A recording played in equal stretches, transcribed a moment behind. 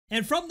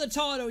And from the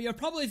title, you're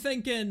probably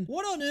thinking,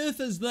 what on earth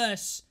is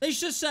this?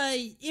 Let's just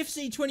say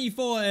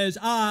FC24 is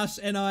arse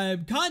and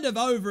I'm kind of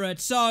over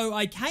it. So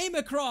I came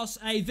across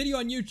a video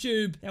on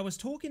YouTube that was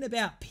talking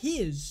about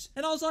PES.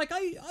 And I was like,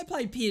 I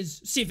played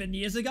PES 7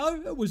 years ago.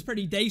 It was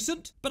pretty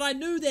decent. But I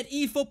knew that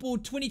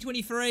eFootball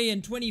 2023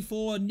 and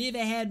 24 never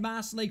had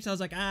Master League. So I was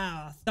like,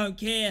 don't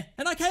care.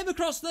 And I came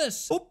across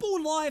this.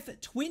 Football Life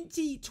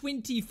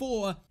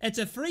 2024. It's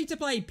a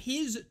free-to-play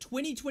PES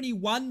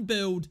 2021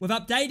 build with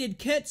updated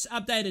kits,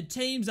 updated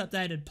teams,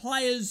 updated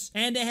players,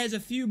 and it has a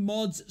few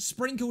mods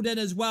sprinkled in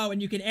as well, and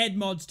you can add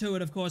mods to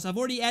it, of course. I've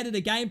already added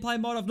a gameplay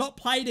mod. I've not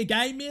played a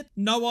game yet.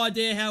 No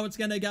idea how it's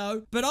gonna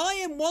go. But I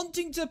am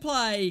wanting to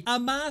play a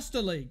Master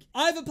League.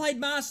 I haven't played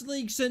Master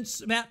League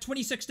since about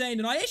 2016,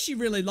 and I actually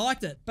really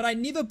liked it. But I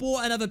never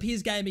bought another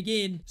PES game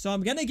again, so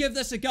I'm gonna give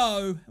this a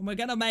go, and we're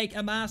gonna make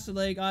a Master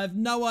League. I have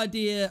no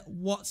idea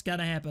what's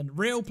gonna happen.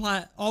 Real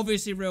player,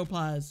 obviously real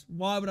players.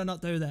 Why would I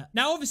not do that?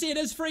 Now, obviously, it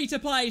is free to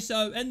play,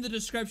 so in the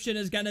description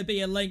is gonna be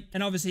a link,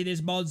 and obviously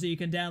there's mods that you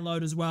can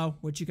download as well,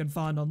 which you can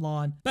find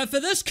online. But for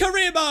this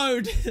career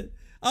mode,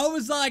 I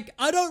was like,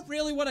 I don't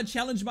really want to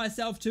challenge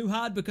myself too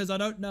hard because I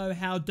don't know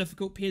how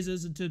difficult PES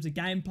is in terms of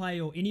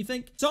gameplay or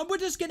anything. So we're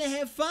just going to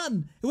have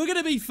fun. We're going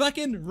to be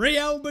fucking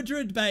Real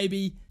Madrid,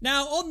 baby.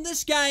 Now, on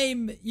this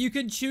game, you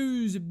can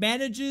choose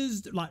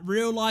managers, like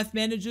real life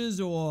managers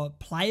or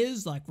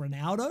players like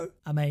Ronaldo.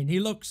 I mean, he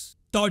looks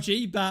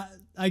dodgy, but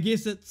I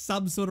guess it's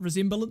some sort of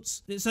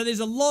resemblance. So there's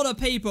a lot of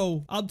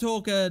people. I'm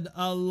talking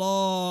a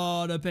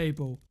lot of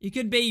people. You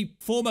can be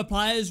former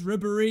players,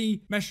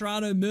 Ribery,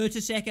 Mascherano,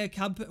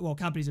 Mertesacker, well,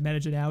 Company's a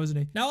manager now, isn't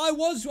he? Now, I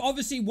was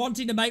obviously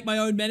wanting to make my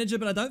own manager,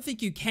 but I don't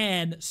think you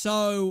can.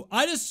 So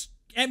I just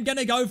am going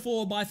to go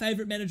for my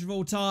favorite manager of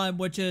all time,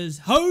 which is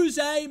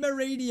Jose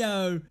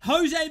Mourinho.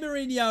 Jose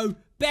Mourinho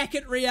back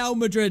at Real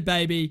Madrid,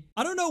 baby.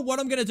 I don't know what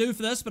I'm going to do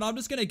for this, but I'm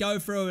just going to go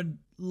through and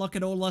look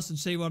at all this and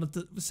see what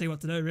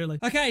to do, really.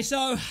 Okay,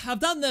 so I've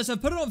done this.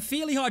 I've put it on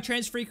fairly high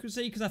transfer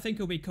frequency because I think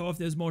it'll be cool if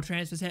there's more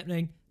transfers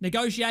happening.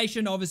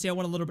 Negotiation, obviously, I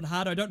want a little bit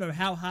harder. I don't know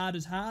how hard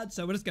is hard,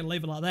 so we're just going to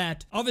leave it like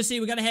that.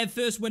 Obviously, we're going to have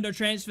first window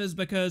transfers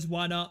because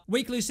why not?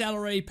 Weekly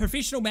salary,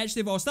 professional match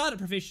level. I'll start at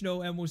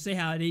professional and we'll see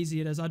how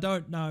easy it is. I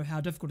don't know how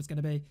difficult it's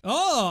going to be.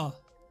 Oh!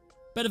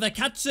 Bit of a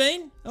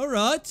cutscene. All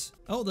right.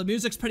 Oh, the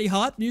music's pretty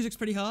hype. Music's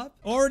pretty hype.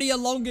 Already a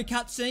longer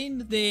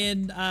cutscene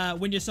than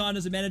when you sign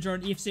as a manager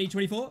on FC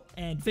 24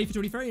 and FIFA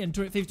 23 and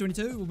FIFA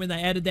 22 when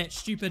they added that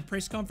stupid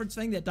press conference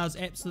thing that does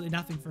absolutely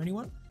nothing for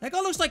anyone. That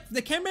guy looks like,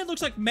 the cameraman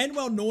looks like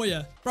Manuel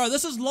Neuer. Bro,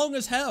 this is long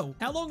as hell.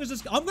 How long is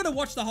this? I'm going to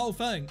watch the whole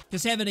thing.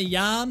 Just having a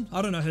yarn.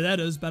 I don't know who that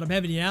is, but I'm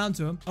having a yarn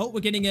to him. Oh, we're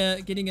getting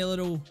a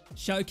little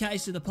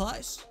showcase of the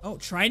place. Oh,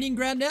 training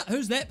ground now.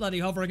 Who's that bloody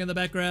hovering in the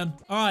background?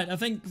 All right, I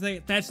think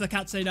that's the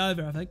cutscene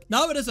over, I think.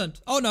 No, it isn't.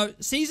 Oh, no.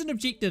 Season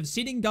objectives,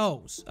 setting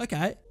goals.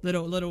 Okay.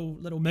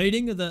 Little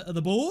meeting of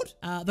the board.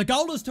 The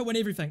goal is to win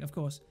everything, of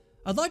course.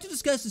 I'd like to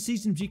discuss the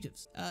season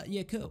objectives.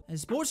 Yeah, cool.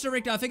 As sports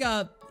director, I think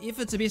if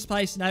it's the best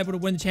place and able to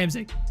win the Champions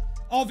League.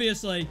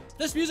 Obviously.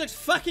 This music's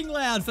fucking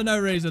loud for no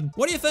reason.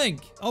 What do you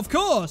think? Of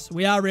course,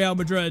 we are Real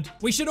Madrid.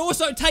 We should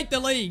also take the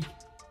league.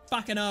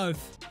 Fucking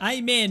oath.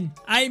 Amen.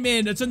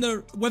 Amen. It's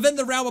within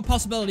the realm of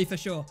possibility for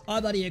sure. I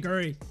bloody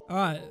agree. All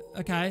right.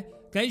 Okay.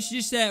 Okay, you should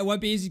just say it won't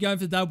be easy going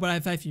for the double, but I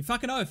have faith in you.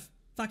 Fucking oath.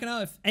 Fucking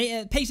oath.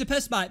 Piece of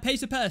piss, mate.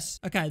 Piece of piss.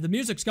 Okay, the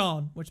music's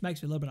gone, which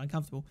makes me a little bit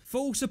uncomfortable.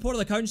 Full support of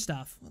the coaching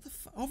staff. What the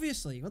fuck?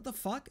 Obviously. What the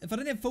fuck? If I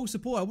didn't have full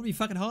support, I would be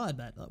fucking hired,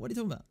 mate. Like, what are you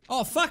talking about?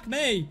 Oh, fuck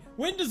me.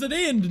 When does it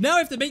end? Now I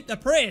have to meet the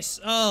press.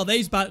 Oh,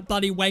 these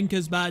bloody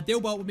wankers, mate. They'll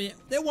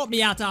want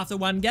me out after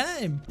one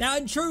game. Now,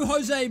 in true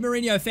Jose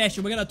Mourinho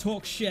fashion, we're going to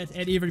talk shit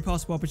at every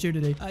possible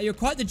opportunity. You're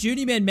quite the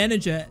journeyman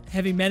manager,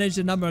 having managed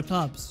a number of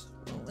clubs.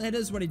 Well, that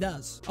is what he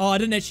does. Oh, I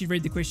didn't actually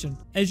read the question.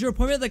 Is your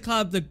appointment at the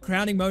club the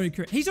crowning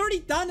moment? He's already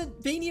done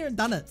it, been here and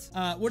done it.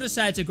 We'll just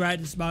say it's a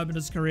greatest moment of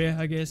his career,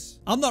 I guess.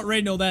 I'm not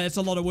reading all that. It's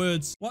a lot of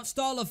words. What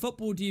style of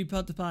football do you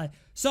put to play?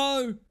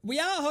 So, we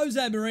are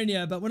Jose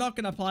Mourinho, but we're not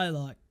going to play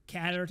like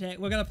counter attack.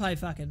 We're going to play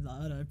fucking,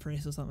 I don't know,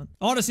 press or something.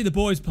 I want to see the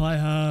boys play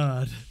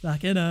hard.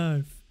 Fucking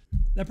oath.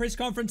 The press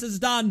conference is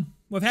done.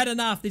 We've had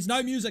enough. There's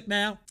no music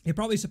now. You're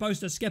probably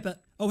supposed to skip it.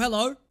 Oh,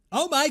 hello.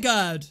 Oh my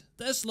God.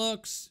 This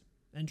looks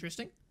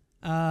interesting.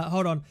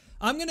 Hold on.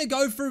 I'm going to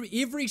go through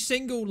every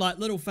single, like,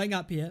 little thing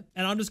up here,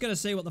 and I'm just going to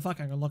see what the fuck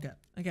I can look at.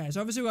 Okay, so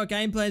obviously we've got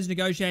game plans,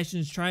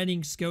 negotiations,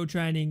 training, skill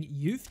training,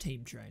 youth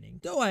team training.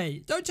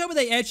 Don't tell me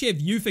they actually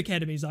have youth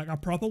academies, like a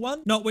proper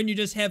one. Not when you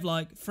just have,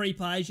 like, free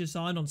players you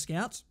sign on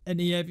scouts in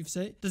the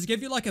EFC. Does it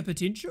give you, like, a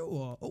potential,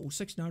 or, oh,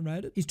 6'9"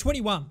 rated? He's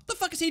 21. What the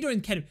fuck is he doing in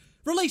academy?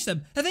 Release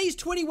him. If he's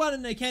 21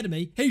 in the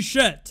academy, he's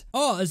shit.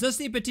 Oh, is this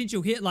their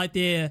potential hit? Like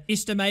their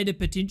estimated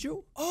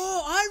potential?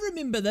 Oh, I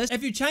remember this.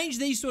 If you change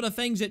these sort of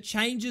things, it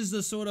changes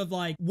the sort of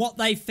like what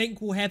they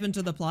think will happen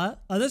to the player.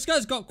 This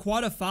guy's got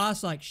quite a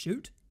fast like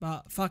shoot.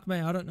 But fuck me,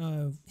 I don't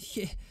know.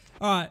 Yeah.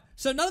 Alright,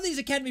 so none of these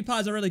academy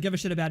players I really give a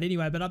shit about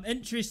anyway, but I'm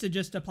interested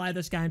just to play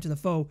this game to the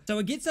full. So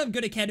we'll get some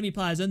good academy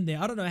players in there.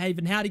 I don't know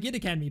even how to get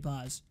academy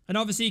players. And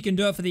obviously you can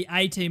do it for the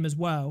A team as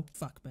well.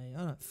 Fuck me,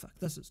 fuck,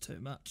 this is too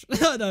much.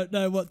 I don't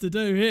know what to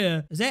do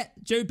here. Is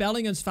that Jude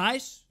Bellingham's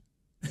face?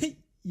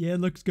 Yeah,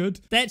 looks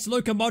good. That's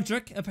Luka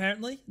Modric,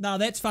 apparently. No,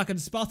 that's fucking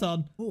spot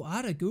on. Oh,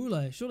 Arda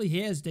Güler. Surely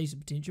he has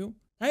decent potential.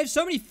 They have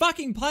so many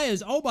fucking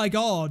players. Oh my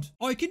god.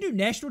 Oh, you can do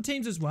national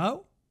teams as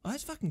well? Oh,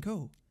 that's fucking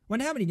cool.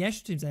 Wonder how many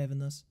national teams they have in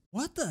this.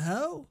 What the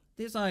hell?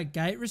 There's like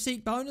gate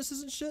receipt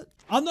bonuses and shit.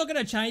 I'm not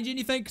going to change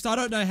anything because I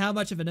don't know how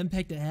much of an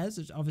impact it has.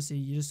 Which obviously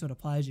you just sort of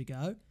play as you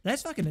go.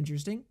 That's fucking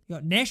interesting. You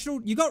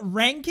got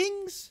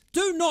rankings?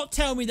 Do not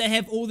tell me they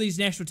have all these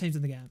national teams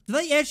in the game. Do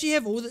they actually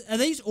have are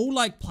these all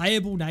like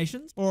playable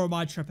nations? Or am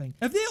I tripping?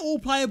 If they're all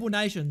playable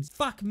nations,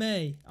 fuck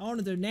me. I want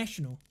to do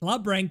national.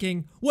 Club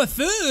ranking. We're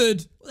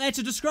third. That's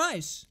a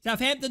disgrace.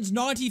 Southampton's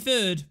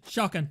 93rd.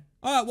 Shocking.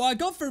 Alright, well I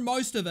got through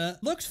most of it.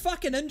 Looks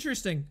fucking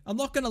interesting. I'm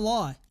not gonna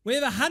lie. We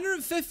have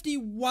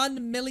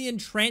 151 million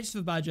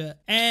transfer budget.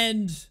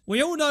 And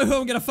we all know who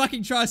I'm gonna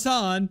fucking try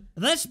sign.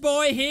 This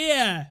boy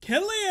here.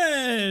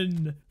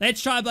 Killian.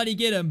 Let's try bloody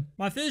get him.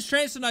 My first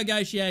transfer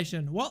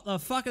negotiation. What the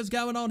fuck is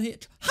going on here?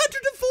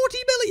 140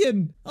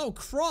 million. Oh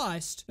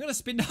Christ. I'm gonna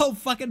spend the whole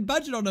fucking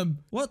budget on him.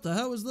 What the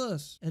hell is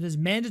this? It is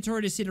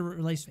mandatory to set a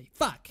release fee.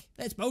 Fuck.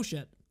 That's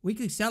bullshit.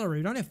 Weekly salary.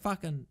 We don't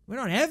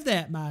have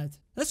that, mate.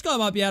 This guy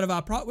might be out of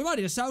our price. We might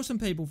need to sell some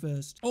people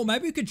first. Or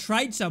maybe we could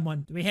trade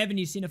someone. Do we have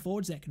any centre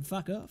forwards that can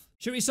fuck off?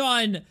 Should we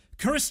sign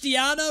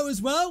Cristiano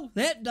as well?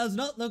 That does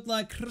not look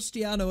like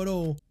Cristiano at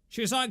all.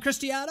 Should we sign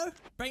Cristiano?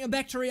 Bring him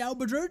back to Real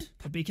Madrid?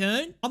 Could be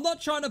keen. I'm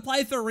not trying to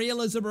play for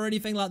realism or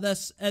anything like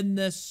this in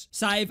this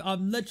save.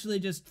 I'm literally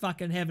just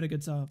fucking having a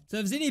good time. So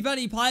if there's any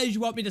funny players you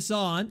want me to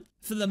sign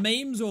for the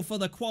memes or for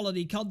the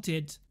quality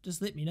content,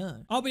 just let me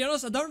know. I'll be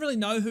honest, I don't really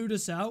know who to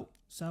sell.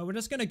 So we're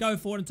just going to go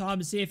forward in time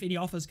and see if any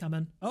offers come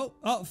in.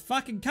 Oh,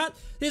 fucking cut.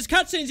 There's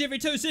cutscenes every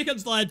 2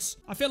 seconds, lads.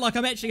 I feel like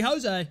I'm actually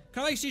Jose.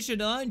 Can I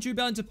extension alone? Jude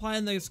Bellingham to play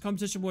in this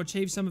competition will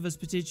achieve some of his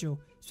potential.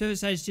 Especially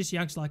say just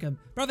youngsters like him.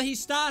 Brother,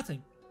 he's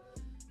starting.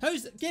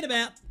 Get him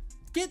out.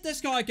 Get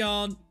this guy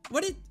gone.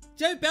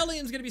 Jude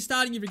Bellingham's going to be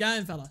starting every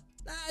game, fella.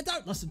 Nah,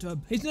 don't listen to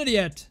him. He's an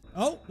idiot.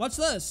 Oh, what's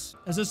this?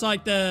 Is this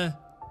like the...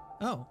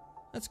 Oh,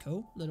 that's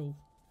cool. Little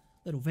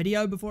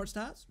video before it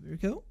starts. Very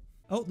cool.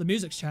 Oh, the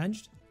music's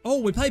changed. Oh,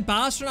 we played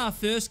Barca in our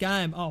first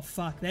game. Oh,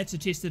 fuck. That's a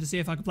tester to see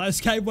if I can play this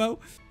game well.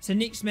 So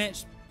next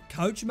match,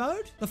 coach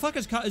mode? The fuck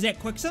is that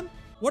Quicksim?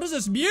 What is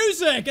this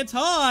music? It's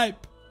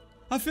hype.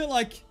 I feel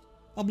like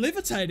I'm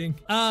levitating.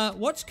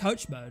 What's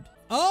coach mode?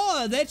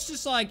 Oh, that's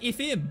just like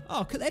FM.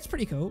 Oh, that's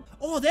pretty cool.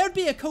 Oh, that would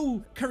be a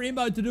cool career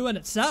mode to do in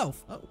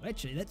itself. Oh,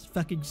 actually, that's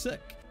fucking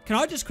sick. Can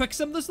I just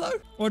quicksim this though?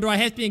 Or do I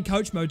have to be in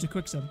coach mode to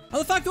quicksim? How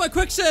the fuck do I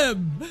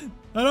quicksim?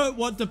 I don't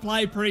want to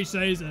play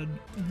preseason.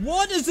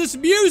 What is this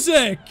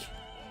music?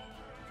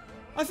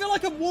 I feel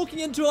like I'm walking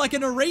into like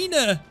an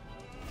arena.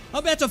 I'm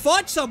about to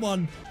fight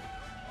someone.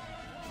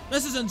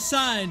 This is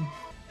insane.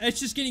 It's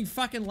just getting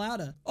fucking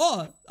louder.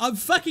 Oh, I'm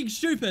fucking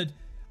stupid.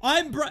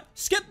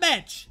 Skip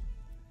match.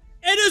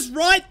 It is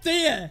right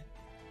there.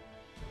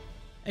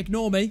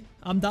 Ignore me.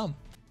 I'm dumb.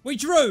 We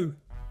drew.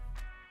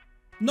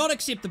 Not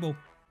acceptable.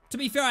 To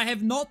be fair, I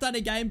have not done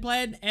a game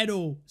plan at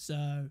all.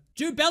 So,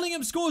 Jude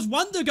Bellingham scores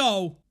wonder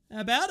goal.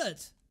 How about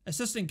it?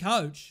 Assistant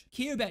coach.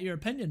 Care about your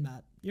opinion,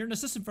 Matt. You're an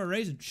assistant for a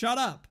reason. Shut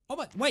up. Oh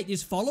my, wait,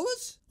 there's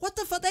followers? What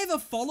the fuck? They have a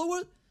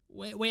follower?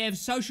 We have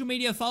social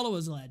media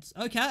followers, lads.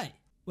 Okay.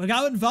 We're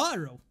going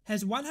viral.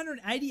 Has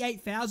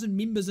 188,000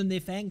 members in their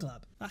fan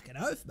club. Fucking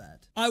oath, man.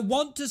 I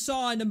want to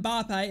sign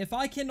Mbappe. If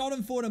I cannot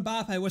afford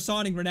Mbappe, we're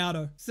signing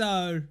Ronaldo.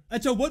 So,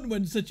 it's a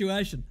win-win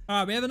situation. All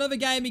right, we have another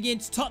game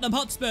against Tottenham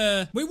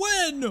Hotspur. We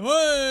win!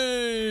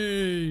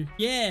 Hey!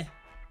 Yeah.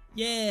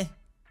 Yeah.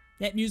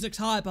 That music's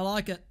hype. I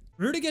like it.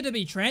 Rudiger to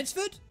be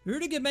transferred?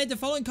 Rudiger made the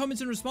following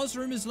comments in response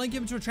to rumors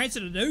linking him to a transfer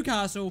to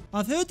Newcastle.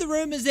 I've heard the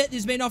rumors that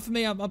there's been offered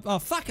me. Oh,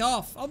 fuck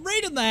off. I'm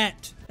reading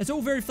that. It's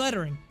all very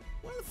flattering.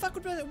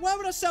 Why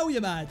would I sell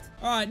you, mate?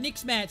 Alright,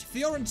 next match.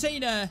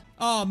 Fiorentina.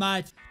 Oh,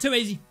 mate. Too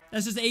easy.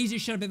 This is the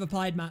easiest shit I've ever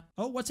played, mate.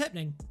 Oh, what's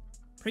happening?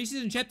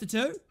 Preseason chapter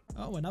 2?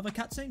 Oh, another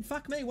cutscene?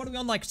 Fuck me. What are we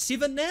on, like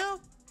 7 now?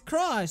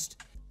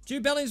 Christ.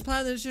 Jude Bellingham's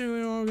playing this.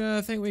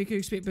 I think we could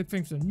expect big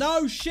things from him.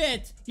 No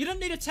shit. You didn't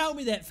need to tell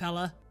me that,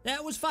 fella.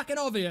 That was fucking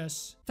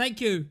obvious. Thank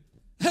you.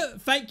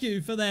 Thank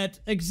you for that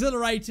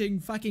exhilarating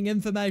fucking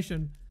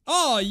information.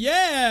 Oh,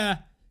 yeah.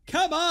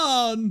 Come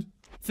on.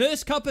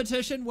 First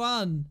competition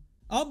won.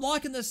 I'm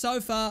liking this so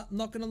far. I'm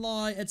not going to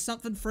lie. It's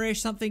something fresh,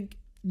 something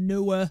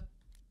newer.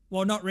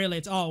 Well, not really.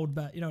 It's old,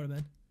 but you know what I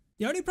mean.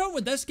 The only problem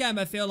with this game,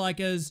 I feel like,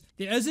 is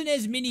there isn't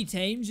as many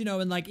teams. You know,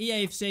 in like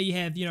EAFC, you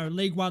have, you know,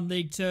 League 1,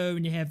 League 2,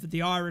 and you have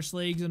the Irish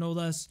leagues and all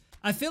this.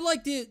 I feel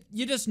like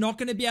you're just not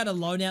going to be able to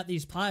loan out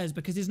these players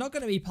because there's not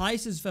going to be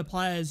places for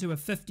players who are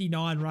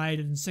 59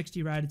 rated and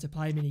 60 rated to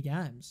play many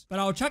games. But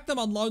I'll chuck them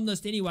on loan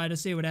list anyway to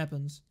see what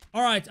happens.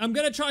 All right, I'm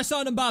going to try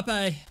sign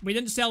Mbappe. We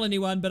didn't sell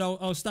anyone, but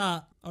I'll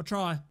start. I'll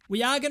try.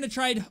 We are going to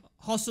trade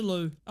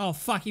Hosselu. Oh,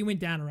 fuck. He went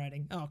down a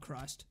rating. Oh,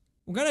 Christ.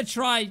 We're going to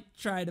try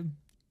trade him,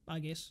 I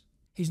guess.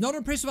 He's not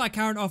impressed with our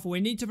current offer.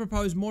 We need to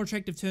propose more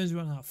attractive terms.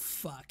 Oh,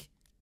 fuck.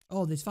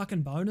 Oh, there's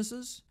fucking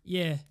bonuses?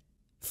 Yeah.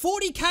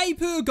 40k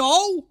per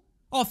goal?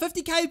 Oh,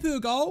 50k per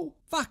goal?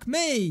 Fuck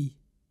me.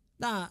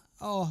 Nah.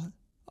 Oh,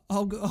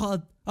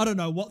 God. I don't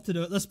know what to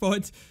do at this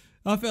point.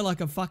 I feel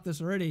like I've fucked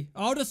this already.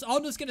 I'm just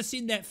going to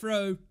send that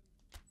through.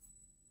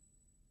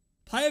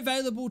 Play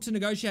available to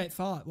negotiate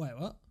 5. Wait,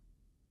 what?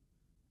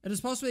 It is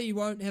possible you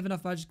won't have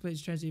enough budget to complete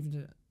this transfer even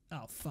to...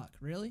 Oh, fuck.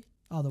 Really?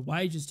 Oh, the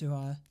wage is too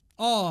high.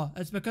 Oh,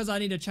 it's because I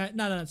need to change...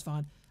 No, it's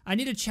fine. I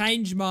need to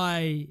change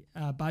my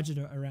budget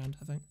around,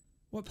 I think.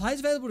 What? Players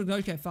available to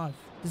negotiate 5.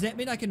 Does that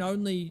mean I can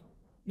only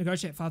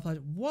negotiate 5 players?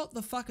 What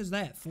the fuck is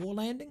that? 4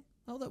 landing?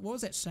 Oh, what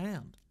was that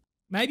sound?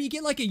 Maybe you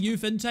get like a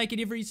youth intake in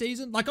every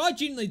season? Like, I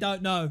genuinely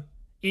don't know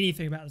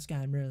anything about this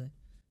game, really.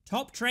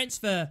 Top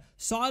transfer.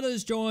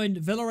 Silas joined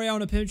Villarreal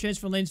on a permanent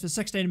transfer lens for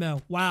 16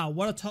 mil. Wow,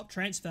 what a top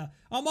transfer.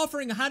 I'm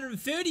offering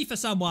 130 for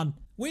someone.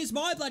 Where's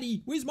my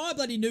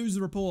bloody news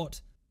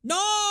report?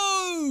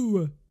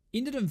 No!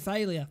 Ended in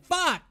failure.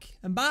 Fuck!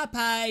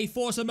 Mbappe,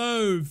 force a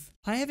move.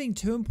 Play having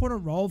too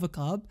important role of a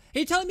club. Are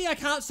you telling me I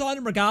can't sign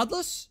him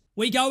regardless?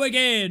 We go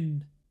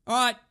again.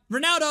 Alright,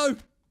 Ronaldo.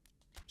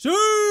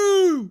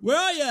 Shoo! Where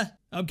are you?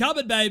 I'm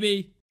coming,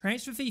 baby.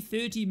 Transfer fee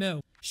 30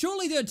 mil.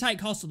 Surely they'll take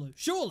Hosselu.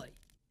 Surely.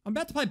 I'm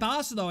about to play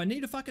Barca though. I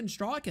need a fucking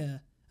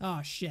striker.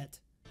 Oh, shit.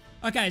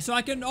 Okay, so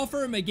I can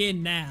offer him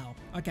again now.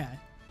 Okay.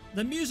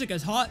 The music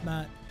is hype,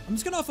 mate. I'm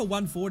just going to offer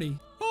 140.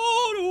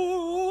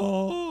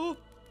 Oh,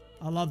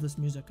 no. I love this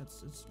music.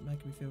 It's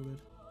making me feel good.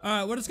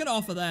 Alright, we're just going to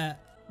offer that.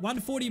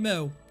 140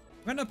 mil.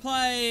 We're going to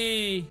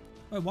play...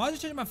 Wait, why is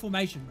it changing my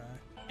formation, bro?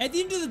 At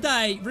the end of the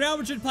day, Real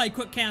Madrid play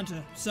quick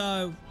counter.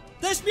 So,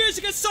 this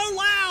music is so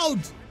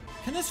loud!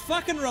 Can this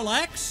fucking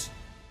relax?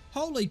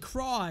 Holy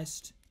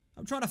Christ.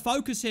 I'm trying to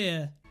focus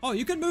here. Oh,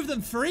 you can move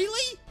them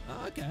freely?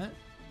 Oh, okay.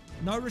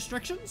 No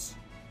restrictions?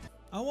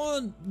 I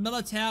want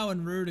Militao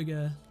and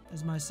Rudiger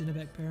as my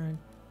centre-back pairing.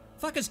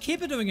 Fuck is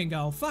Kepa doing in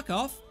goal? Fuck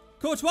off.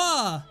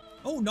 Courtois.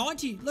 Oh,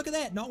 90. Look at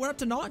that. We're up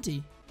to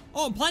 90.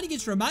 Oh, I'm playing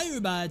against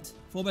Romeo, but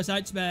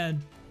 4x8s,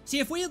 man. See,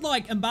 if we had,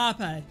 like,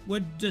 Mbappe,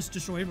 we'd just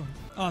destroy everyone.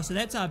 Oh, so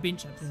that's our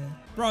bench up there.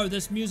 Bro,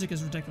 this music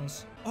is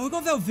ridiculous. Oh, we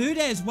got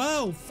Valverde as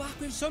well. Fuck,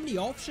 we have so many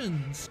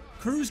options.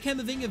 Cruz,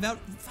 Camavinga,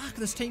 fuck,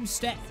 this team's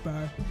stacked,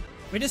 bro.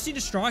 We just need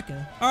a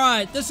striker.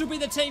 Alright, this will be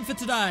the team for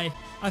today,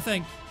 I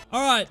think.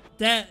 Alright,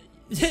 that...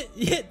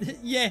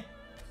 yeah,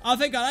 I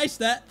think I aced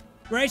that.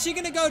 We're actually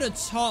going to go to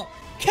top.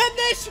 Can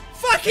this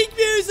fucking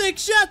music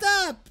shut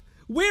up?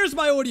 Where's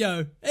my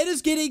audio? It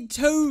is getting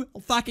too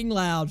fucking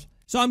loud.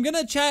 So I'm going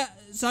to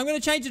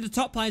change it to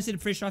top play instead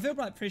of professional. I feel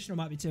like professional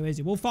might be too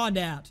easy. We'll find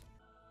out.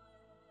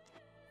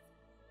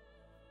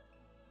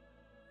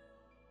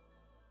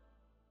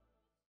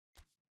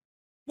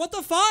 What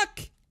the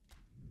fuck?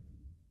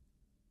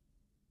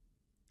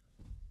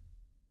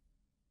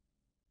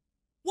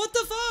 What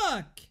the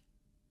fuck?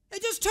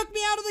 It just took me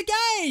out of the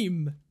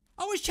game.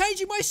 I was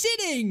changing my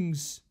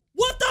settings.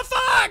 What the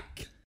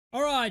fuck?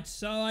 Alright,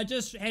 so I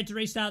just had to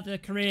restart the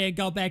career,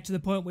 go back to the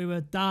point we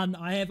were done.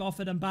 I have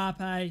offered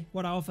Mbappe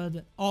what I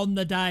offered on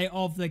the day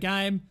of the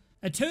game.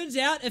 It turns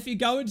out if you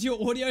go into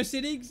your audio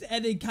settings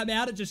and then come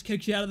out, it just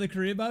kicks you out of the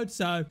career mode.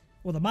 So,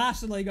 well, the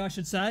Master League, I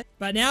should say.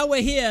 But now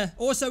we're here.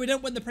 Also, we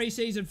didn't win the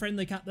preseason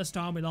friendly cup this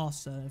time. We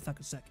lost, so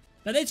fucking sick.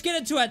 But let's get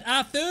into it.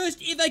 Our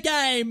first ever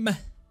game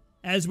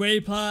as we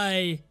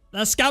play the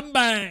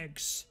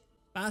Scumbags,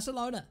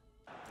 Barcelona.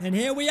 And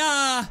here we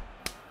are.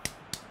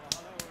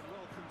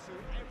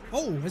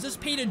 Oh, is this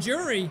Peter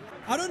Jury?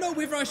 I don't know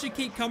whether I should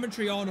keep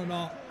commentary on or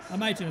not. I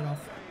may turn it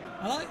off.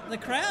 I like the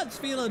crowd's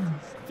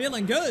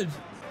feeling good.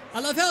 I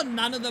love how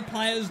none of the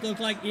players look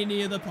like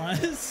any of the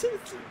players.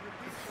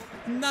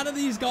 None of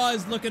these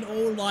guys look at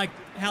all like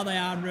how they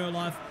are in real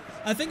life.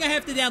 I think I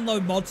have to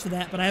download mods for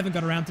that, but I haven't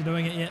got around to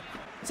doing it yet.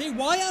 See,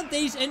 why aren't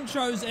these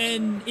intros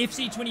in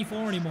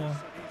FC24 anymore?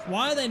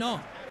 Why are they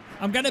not?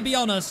 I'm going to be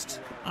honest.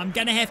 I'm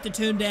going to have to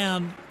turn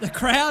down the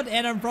crowd,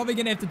 and I'm probably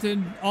going to have to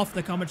turn off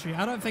the commentary.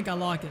 I don't think I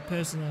like it,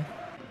 personally.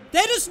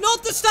 That is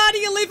not the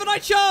starting 11 I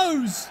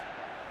chose!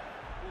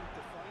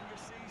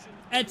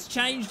 It's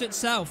changed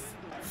itself.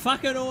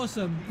 Fucking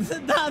awesome.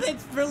 Nah,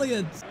 that's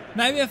brilliant.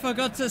 Maybe I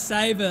forgot to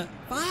save it.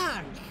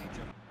 Fuck.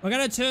 We're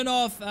going to turn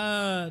off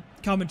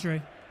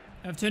commentary.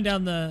 I've turned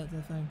down the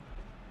thing.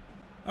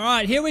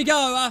 Alright, here we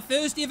go. Our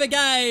first ever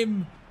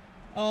game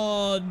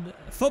on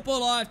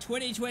Football Live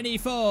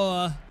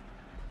 2024.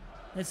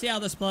 Let's see how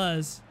this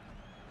plays.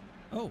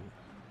 Oh.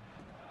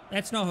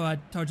 That's not who I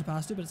told you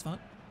past to, but it's fine.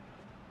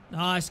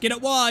 Nice. Get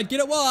it wide. Get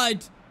it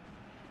wide.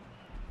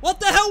 What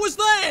the hell was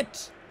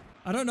that?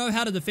 I don't know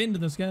how to defend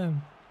in this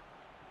game.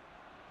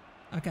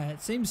 Okay,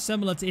 it seems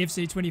similar to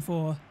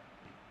FC24.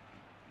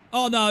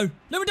 Oh no.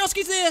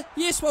 Lewandowski's there.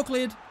 Yes, well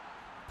cleared.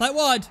 Play it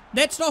wide.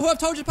 That's not who I've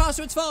told you past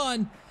to, it's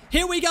fine.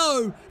 Here we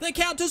go. The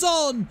counter's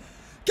on.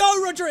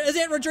 Go, Rodrigo. Is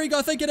that Rodrigo?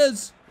 I think it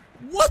is.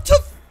 What the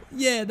f...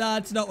 Yeah, nah,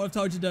 it's not what I've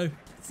told you to do.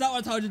 It's not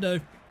what I told you to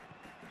do.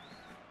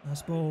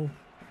 Nice ball.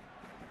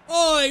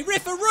 Oi,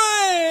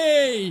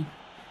 referee!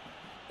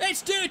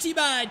 That's dirty,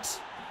 mate.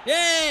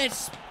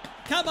 Yes.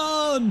 Come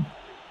on.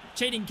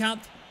 Cheating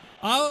cunt.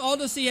 I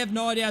honestly have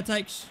no idea how to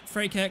take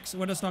free kicks.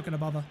 We're just not going to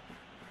bother.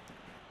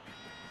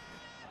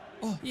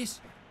 Oh, yes.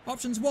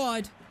 Options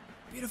wide.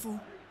 Beautiful.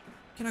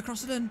 Can I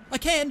cross it in? I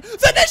can.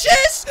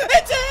 Vinicius!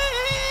 It's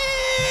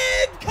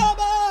in! Come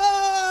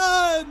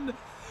on!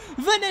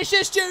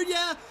 Vinicius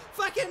Jr.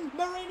 Fucking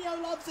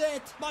Mourinho loves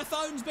it. My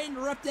phone's been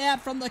ripped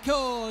out from the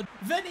cord.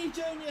 Vinny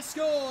Jr.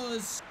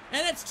 scores.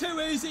 And it's too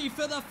easy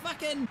for the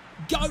fucking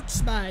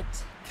goats, mate.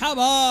 Come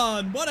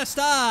on. What a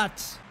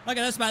start. Look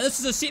at this, mate. This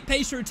is a set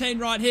piece routine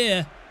right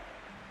here.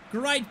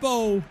 Great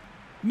ball.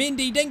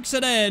 Mendy dinks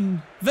it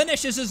in.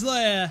 Vinicius is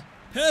there.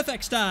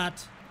 Perfect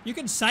start. You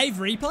can save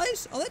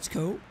replays? Oh, that's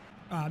cool.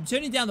 I'm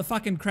turning down the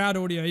fucking crowd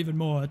audio even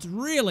more. It's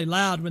really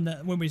loud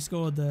when we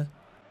scored there.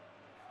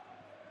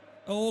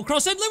 Oh,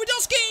 cross in,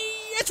 Lewandowski!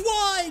 It's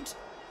wide!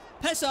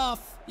 Piss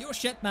off. You're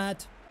shit,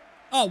 mate.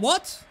 Oh,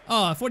 what?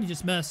 Oh, I thought he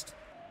just missed.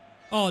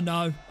 Oh,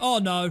 no. Oh,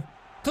 no.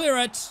 Clear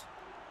it.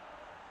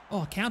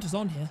 Oh, counter's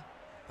on here.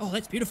 Oh,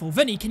 that's beautiful.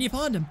 Vinny, can you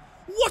find him?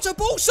 What a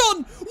ball,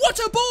 son! What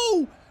a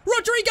ball!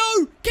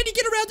 Rodrigo! Can he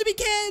get around him? He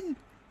can!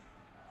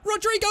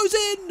 Rodrigo's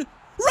in!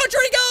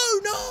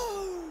 Rodrigo!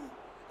 No!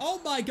 Oh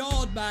my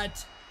god,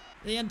 mate.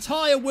 The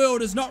entire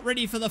world is not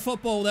ready for the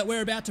football that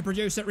we're about to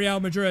produce at Real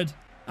Madrid.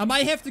 I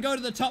may have to go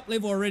to the top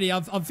level already.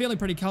 I'm feeling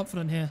pretty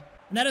confident here.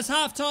 And that is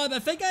half-time. I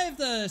think I have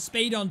the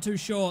speed on too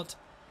short.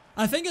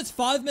 I think it's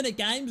 5-minute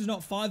games,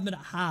 not 5-minute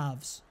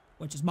halves,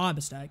 which is my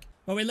mistake.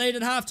 But we lead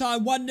at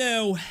half-time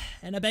 1-0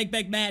 and a big,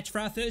 big match for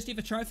our first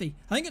ever trophy.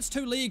 I think it's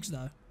 2 leagues,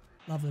 though.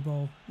 Lovely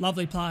ball.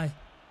 Lovely play.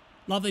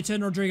 Lovely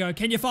turn, Rodrigo.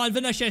 Can you find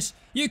Vinicius?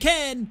 You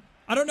can!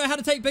 I don't know how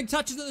to take big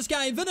touches in this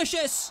game.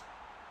 Vinicius!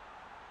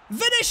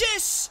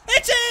 Vinicius!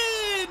 It's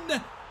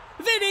in!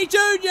 Vinny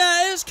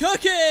Jr. is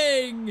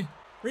cooking!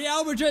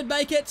 Real Madrid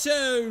make it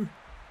 2.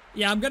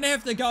 Yeah, I'm going to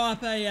have to go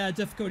up a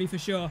difficulty for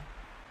sure.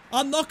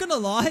 I'm not going to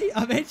lie.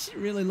 I'm actually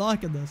really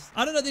liking this.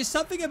 I don't know. There's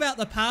something about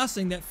the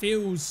passing that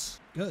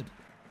feels good.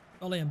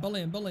 Bully him,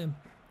 bully him, bully him.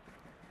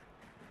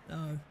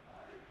 No.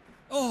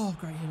 Oh,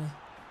 great header.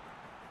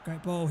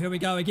 Great ball. Here we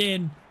go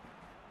again.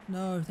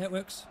 No, that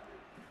works.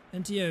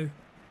 Into you.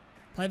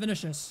 Play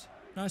Vinicius.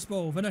 Nice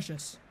ball,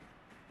 Vinicius.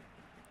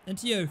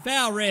 Into you.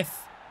 Foul,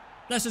 ref.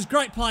 This is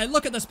great play.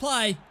 Look at this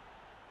play.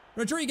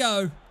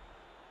 Rodrigo.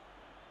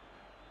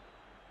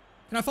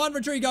 Can I find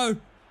Rodrigo?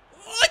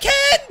 I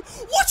can!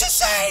 What a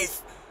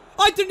save!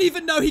 I didn't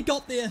even know he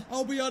got there.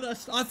 I'll be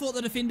honest. I thought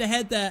the defender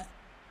had that.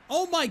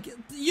 Oh my...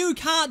 You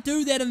can't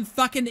do that in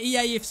fucking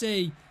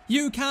EAFC.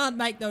 You can't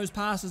make those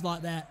passes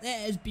like that.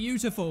 That is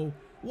beautiful.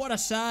 What a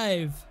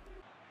save.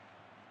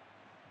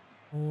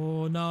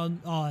 Oh, no.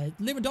 Oh,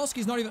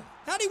 Lewandowski's not even...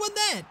 How did he win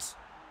that?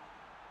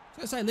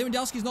 I was going to say,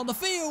 Lewandowski's not on the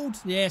field.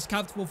 Yes,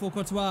 comfortable for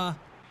Courtois.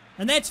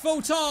 And that's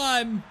full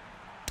time.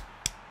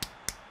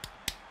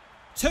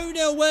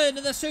 2-0 win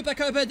in the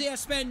Supercopa de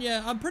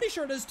España. I'm pretty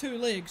sure it is 2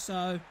 legs,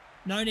 so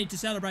no need to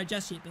celebrate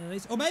just yet,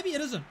 boys. Or maybe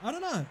it isn't. I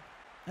don't know.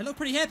 They look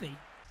pretty happy.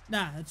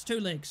 Nah, it's 2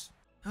 legs.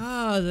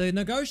 Ah, the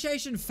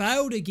negotiation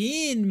failed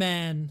again,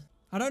 man.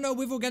 I don't know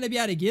if we're going to be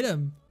able to get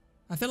him.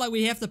 I feel like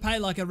we have to pay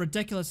like a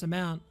ridiculous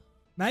amount.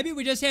 Maybe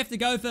we just have to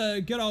go for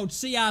good old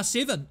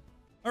CR7.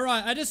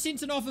 Alright, I just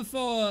sent an offer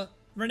for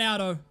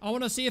Ronaldo. I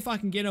want to see if I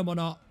can get him or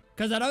not.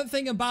 Because I don't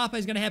think Mbappe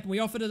is going to happen. We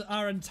offered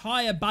our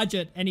entire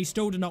budget and he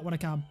still did not want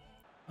to come.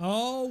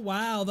 Oh,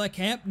 wow. The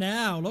Camp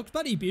Nou. Looks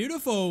bloody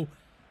beautiful.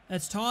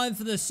 It's time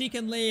for the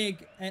second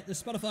leg at the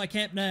Spotify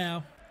Camp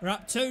Nou. We're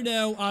up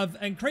 2-0. I've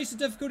increased the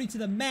difficulty to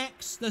the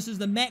max. This is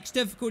the max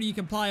difficulty you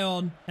can play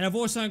on. And I've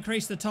also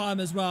increased the time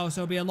as well,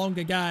 so it'll be a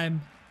longer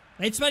game.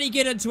 Let's buddy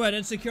get into it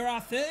and secure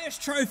our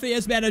first trophy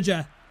as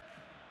manager.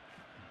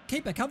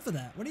 Keeper, come for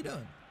that. What are you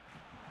doing?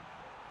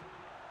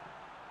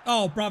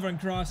 Oh, brother in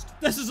Christ.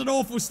 This is an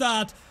awful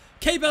start.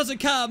 Keeper doesn't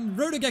come.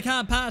 Rudiger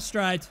can't pass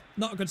straight.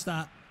 Not a good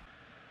start.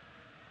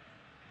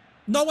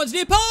 No one's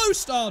near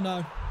post. Oh,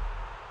 no.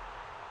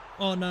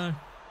 Oh, no.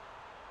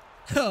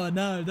 Oh,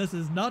 no. This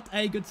is not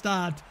a good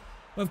start.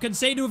 We've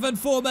conceded within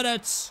 4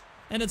 minutes.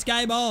 And it's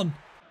game on.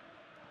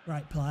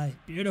 Great play.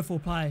 Beautiful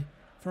play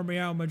from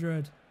Real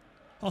Madrid.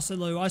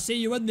 Joselu, I see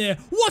you in there.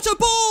 What a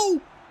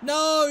ball!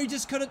 No, he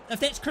just couldn't. If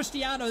that's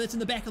Cristiano, that's in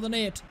the back of the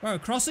net. Bro,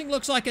 crossing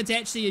looks like it's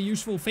actually a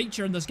useful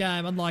feature in this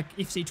game, unlike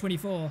FC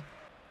 24.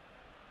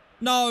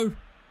 No.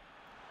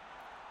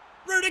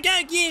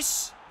 Rudiger,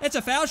 yes! That's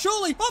a foul,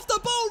 surely. Off the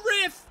ball,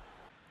 ref!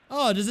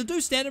 Oh, does it do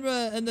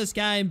stamina in this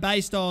game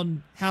based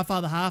on how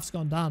far the half's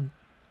gone done?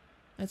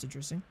 That's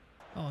interesting.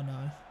 Oh,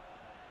 no.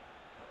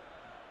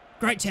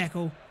 Great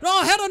tackle.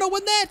 Oh, how did I not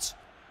win that?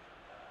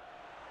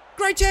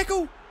 Great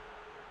tackle.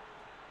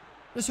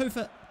 Let's hoof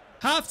it.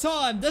 Half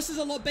time. This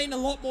has been a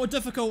lot more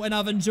difficult and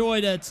I've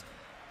enjoyed it.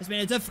 It's been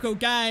a difficult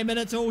game and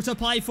it's all to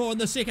play for in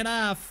the second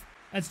half.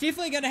 It's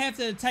definitely going to have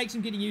to take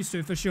some getting used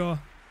to for sure.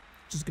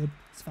 Which is good.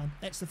 It's fun.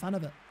 That's the fun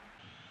of it.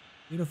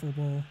 Beautiful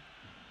ball.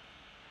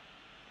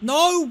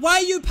 No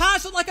way you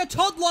pass it like a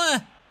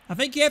toddler. I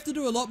think you have to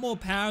do a lot more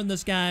power in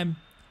this game.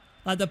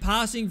 Like, the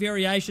passing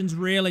variation's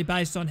really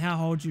based on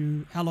how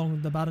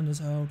long the button is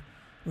held,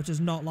 which is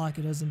not like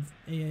it is in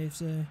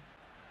EAFC.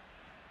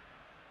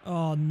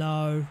 Oh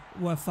no,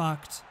 we're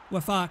fucked.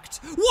 We're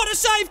fucked. What a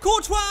save,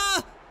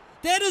 Courtois!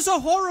 That is a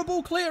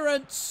horrible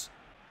clearance.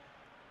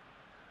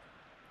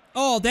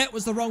 Oh, that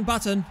was the wrong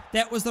button.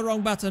 That was the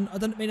wrong button. I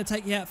didn't mean to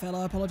take you out,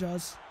 fella. I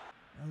apologise.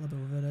 A little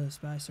bit of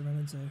space to run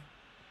into.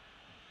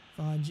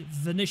 Fine.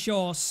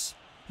 Vinicius.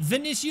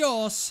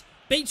 Vinicius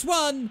beats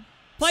one.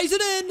 Plays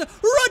it in.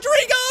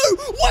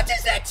 Rodrigo! What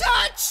is that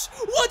touch?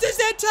 What is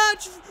that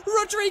touch?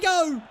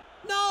 Rodrigo!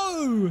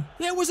 No!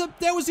 That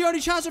was the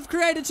only chance I've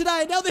created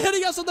today. Now they're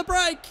hitting us on the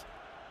break.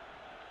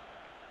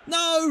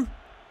 No!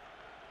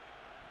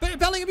 But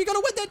Bellingham, you got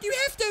to win that. You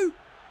have to.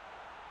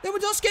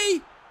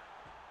 Lewandowski.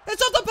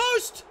 It's on the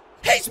post.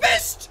 He's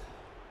missed.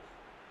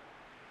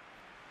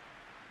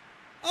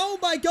 Oh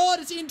my God,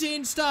 it's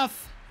end-to-end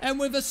stuff. And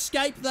we've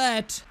escaped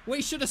that.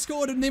 We should have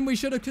scored and then we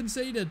should have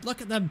conceded.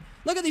 Look at them.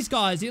 Look at these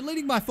guys. They're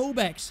leading by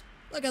fullbacks.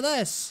 Look at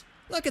this.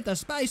 Look at the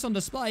space on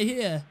display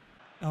here.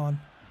 Go on.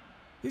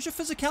 Use your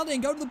physicality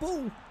and go to the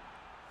ball.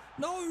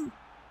 No.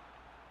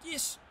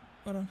 Yes.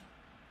 Hold on.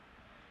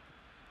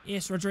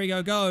 Yes,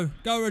 Rodrigo, go.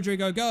 Go,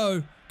 Rodrigo,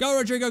 go. Go,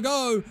 Rodrigo,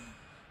 go.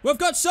 We've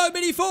got so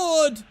many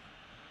forward.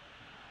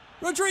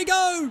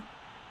 Rodrigo.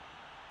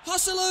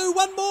 Hosselu,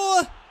 one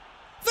more.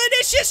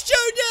 Vinicius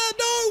Jr.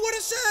 No, what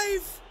a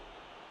save.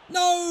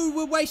 No,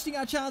 we're wasting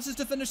our chances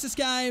to finish this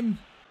game.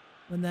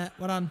 Win that.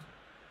 Well done.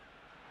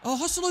 Oh,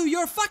 Hosselu,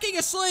 you're fucking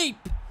asleep.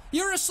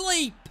 You're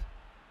asleep.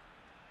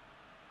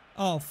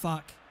 Oh,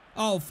 fuck.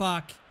 Oh,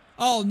 fuck.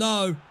 Oh,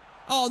 no.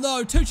 Oh,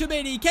 no.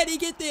 Tuchamini, can he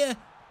get there?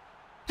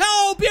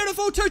 How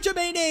beautiful,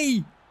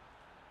 Tuchamini.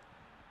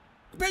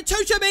 But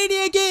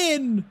Tuchamini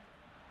again.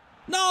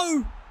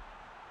 No.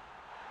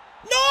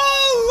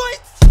 No.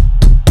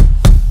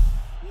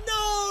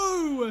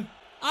 No.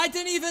 I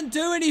didn't even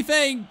do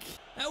anything.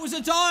 That was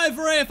a dive,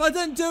 ref. I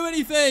didn't do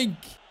anything.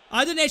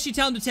 I didn't actually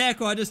tell him to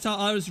tackle. I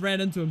just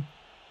ran into him.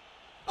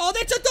 Oh,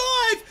 that's a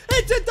dive.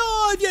 It's a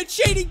dive, you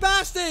cheating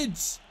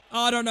bastards.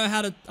 Oh, I don't know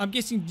how to... I'm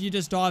guessing you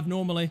just dive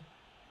normally.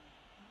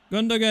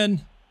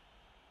 Gundogan.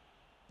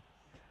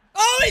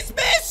 Oh, he's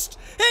missed.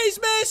 He's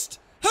missed.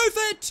 Hoof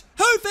it.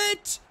 Hoof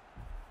it.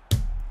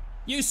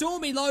 You saw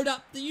me load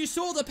up. You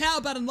saw the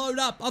power button load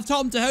up. I've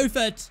told him to hoof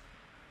it.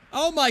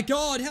 Oh my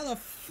God. How the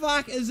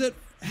fuck is it?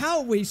 How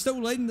are we still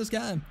leading this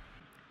game?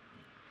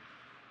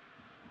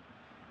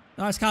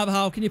 Nice,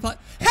 Carvajal. Can you play?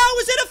 How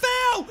is it a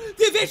foul?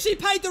 They've actually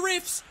paid the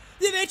refs.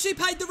 They've actually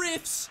paid the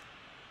refs.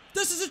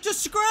 This is a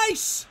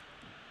disgrace.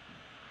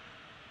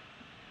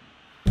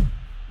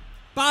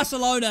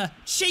 Barcelona.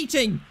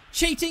 Cheating.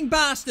 Cheating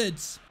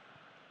bastards.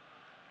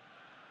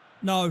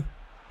 No.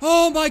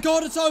 Oh my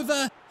God, it's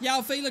over.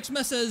 Yao Felix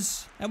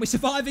misses. And we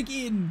survive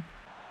again.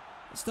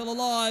 It's still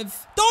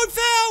alive. Don't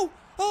foul.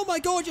 Oh my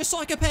God, you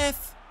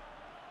psychopath.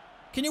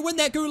 Can you win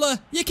that,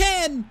 Gula? You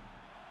can.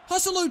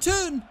 Hosselu,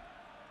 turn.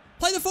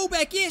 Play the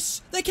fullback,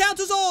 yes. The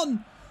counter's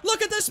on.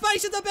 Look at the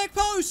space at the back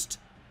post.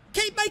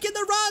 Keep making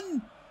the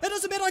run. It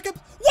doesn't matter.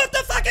 What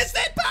the fuck is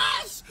that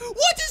pass?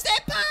 What is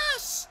that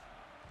pass?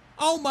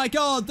 Oh my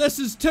God, this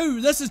is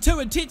too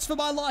intense for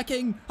my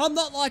liking. I'm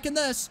not liking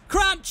this.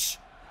 Crunch.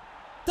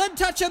 Didn't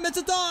touch him. It's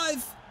a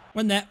dive.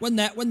 Win that, win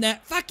that, win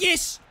that. Fuck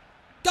yes.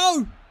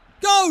 Go.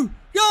 Go.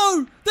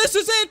 Go. This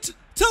is it.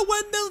 To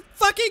win the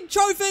fucking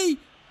trophy.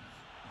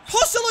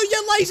 Hosselu,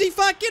 you lazy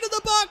fuck. Get in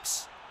the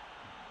box.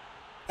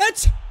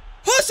 It's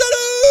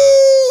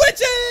Hosselu.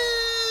 It's in.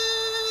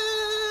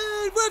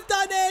 We've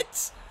done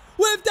it.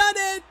 We've done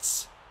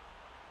it.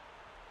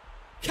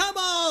 Come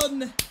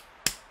on.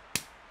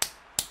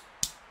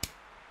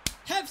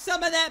 Have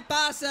some of that,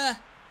 Barca.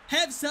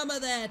 Have some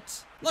of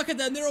that. Look at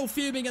them. They're all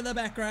fuming in the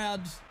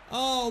background.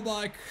 Oh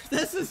my.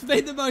 This has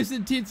been the most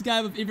intense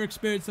game I've ever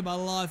experienced in my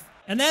life.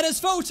 And that is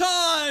full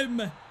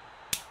time.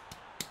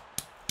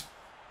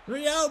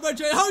 Real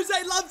Madrid.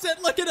 Jose loves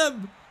it. Look at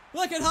him.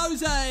 Look at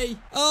Jose.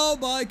 Oh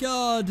my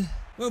God.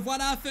 We've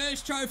won our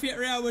first trophy at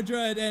Real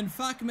Madrid. And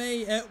fuck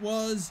me, it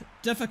was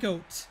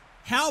difficult.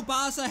 How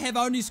Barca have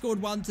only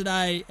scored one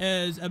today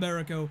is a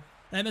miracle.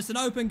 They missed an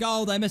open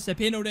goal. They missed a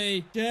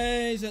penalty.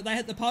 Jeez, they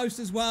hit the post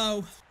as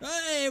well.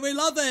 Hey, we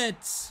love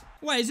it.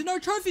 Wait, is there no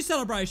trophy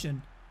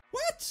celebration?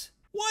 What?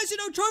 Why is there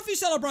no trophy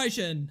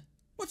celebration?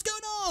 What's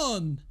going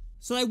on?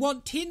 So they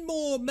want 10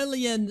 more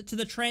million to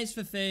the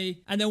transfer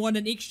fee and they want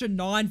an extra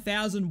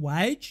 9,000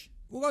 wage?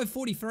 We'll go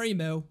 43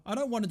 mil. I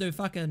don't want to do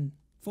fucking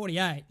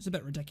 48. It's a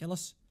bit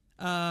ridiculous.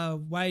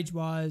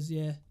 Wage-wise,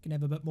 yeah, can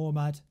have a bit more,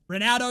 mate.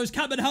 Ronaldo's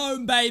coming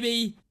home,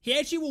 baby. He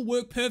actually will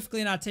work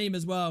perfectly in our team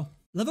as well.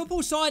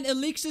 Liverpool signed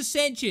Alexis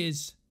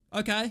Sanchez.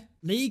 Okay.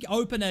 League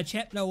opener,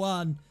 chapter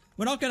 1.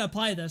 We're not going to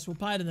play this. We'll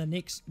play it in the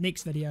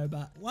next video,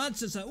 but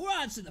once in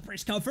the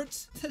press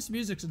conference. This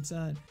music's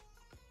insane.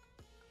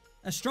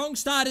 A strong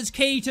start is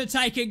key to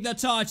taking the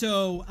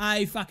title.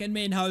 A fucking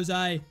men,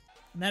 Jose.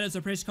 And that is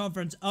the press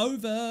conference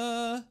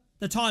over.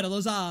 The title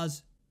is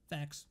ours.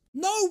 Facts.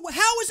 No,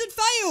 how has it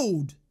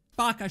failed?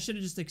 Fuck, I should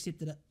have just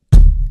accepted it.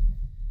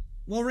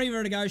 We'll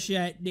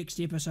renegotiate next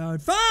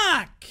episode.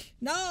 Fuck!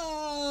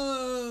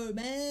 No,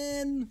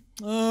 man.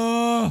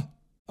 Oh.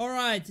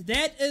 Alright,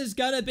 that is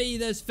gonna be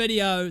this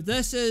video.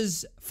 This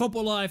is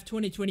Football Life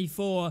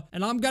 2024,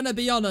 and I'm gonna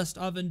be honest,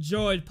 I've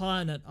enjoyed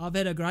playing it. I've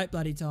had a great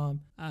bloody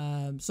time.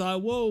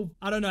 So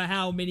I don't know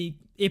how many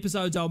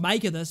episodes I'll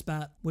make of this,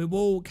 but we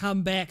will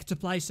come back to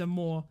play some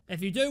more.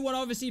 If you do want to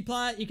obviously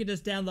play it, you can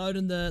just download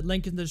in the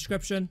link in the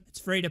description. It's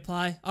free to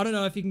play. I don't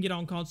know if you can get it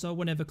on console,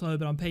 wouldn't have a clue,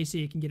 but on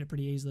PC you can get it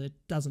pretty easily. It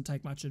doesn't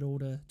take much at all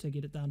to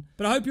get it done.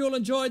 But I hope you all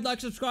enjoyed.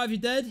 Like, subscribe if you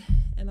did,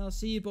 and I'll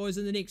see you boys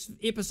in the next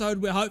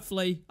episode where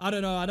hopefully, I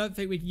don't know, I don't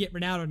think we can get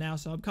Ronaldo now,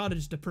 so I'm kind of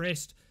just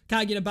depressed.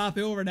 Can't get Mbappe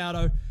or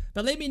Ronaldo.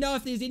 But let me know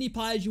if there's any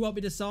players you want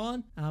me to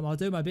sign. I'll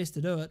do my best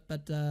to do it,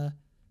 but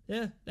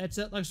yeah, that's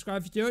it. Like,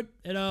 subscribe if you do it,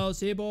 and I'll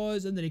see you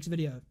boys in the next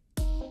video.